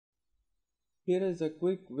Here is a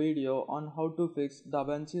quick video on how to fix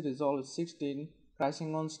Davinci Resolve 16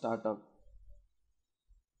 crashing on startup.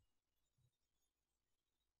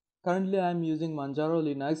 Currently I am using Manjaro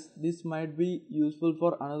Linux. This might be useful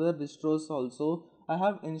for another distros also. I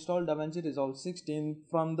have installed Davinci Resolve 16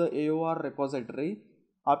 from the AOR repository.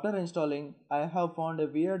 After installing, I have found a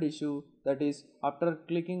weird issue, that is, after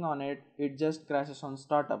clicking on it, it just crashes on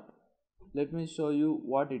startup. Let me show you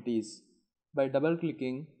what it is. By double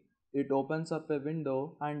clicking, it opens up a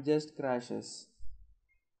window and just crashes.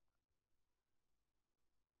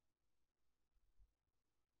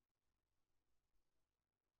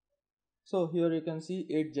 So here you can see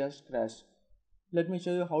it just crashed. Let me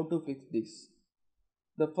show you how to fix this.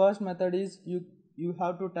 The first method is you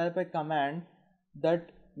have to type a command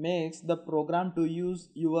that makes the program to use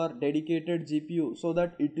your dedicated GPU so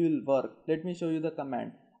that it will work. Let me show you the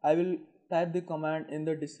command. I will type the command in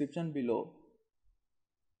the description below.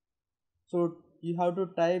 So you have to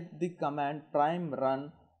type the command prime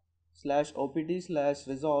run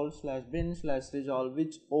 /opt/resolve/bin/resolve,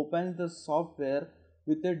 which opens the software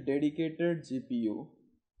with a dedicated GPU.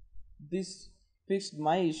 This fixed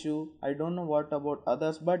my issue. I don't know what about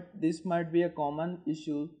others, but this might be a common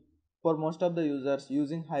issue for most of the users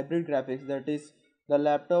using hybrid graphics, that is the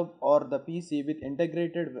laptop or the PC with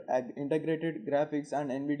integrated graphics and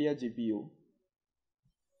NVIDIA GPU.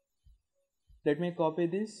 Let me copy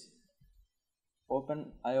this.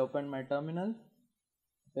 I opened my terminal,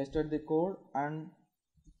 pasted the code, and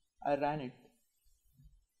I ran it.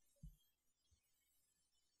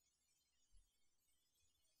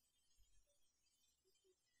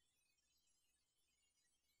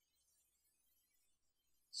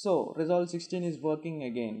 So Resolve 16 is working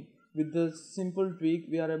again. With the simple tweak,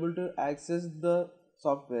 we are able to access the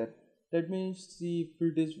software. Let me see if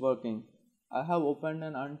it is working. I have opened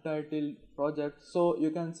an untitled project, so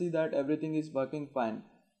you can see that everything is working fine.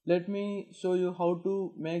 Let me show you how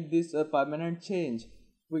to make this a permanent change.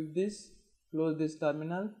 With this, close this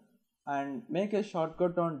terminal and make a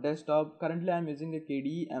shortcut on desktop. Currently I am using a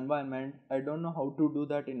KDE environment. I don't know how to do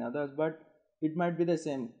that in others, but it might be the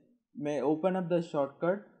same. May open up the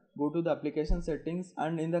shortcut, go to the application settings,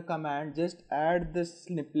 and in the command just add the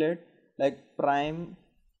snippet like prime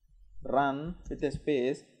run with a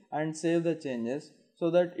space and save the changes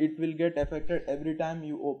so that it will get affected every time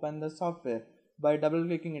you open the software. By double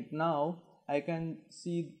clicking it now, I can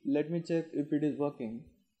see, let me check if it is working.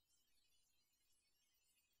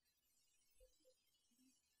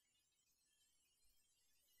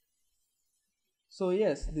 So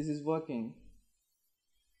yes, this is working.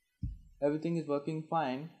 Everything is working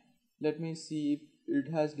fine. Let me see if it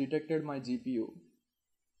has detected my GPU.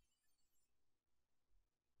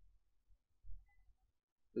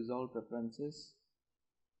 Resolve preferences,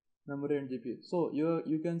 memory and GPU. So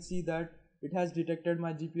you can see that it has detected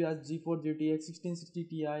my GPU as G4 GTX 1660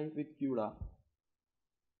 Ti with CUDA.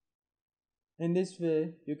 In this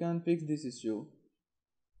way, you can fix this issue.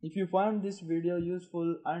 If you found this video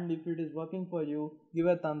useful and if it is working for you, give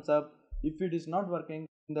a thumbs up. If it is not working,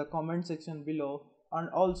 in the comment section below. And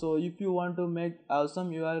also, if you want to make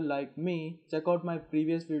awesome UI like me, check out my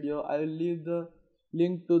previous video. I will leave the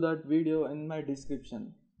link to that video in my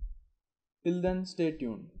description. Till then, stay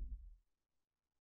tuned.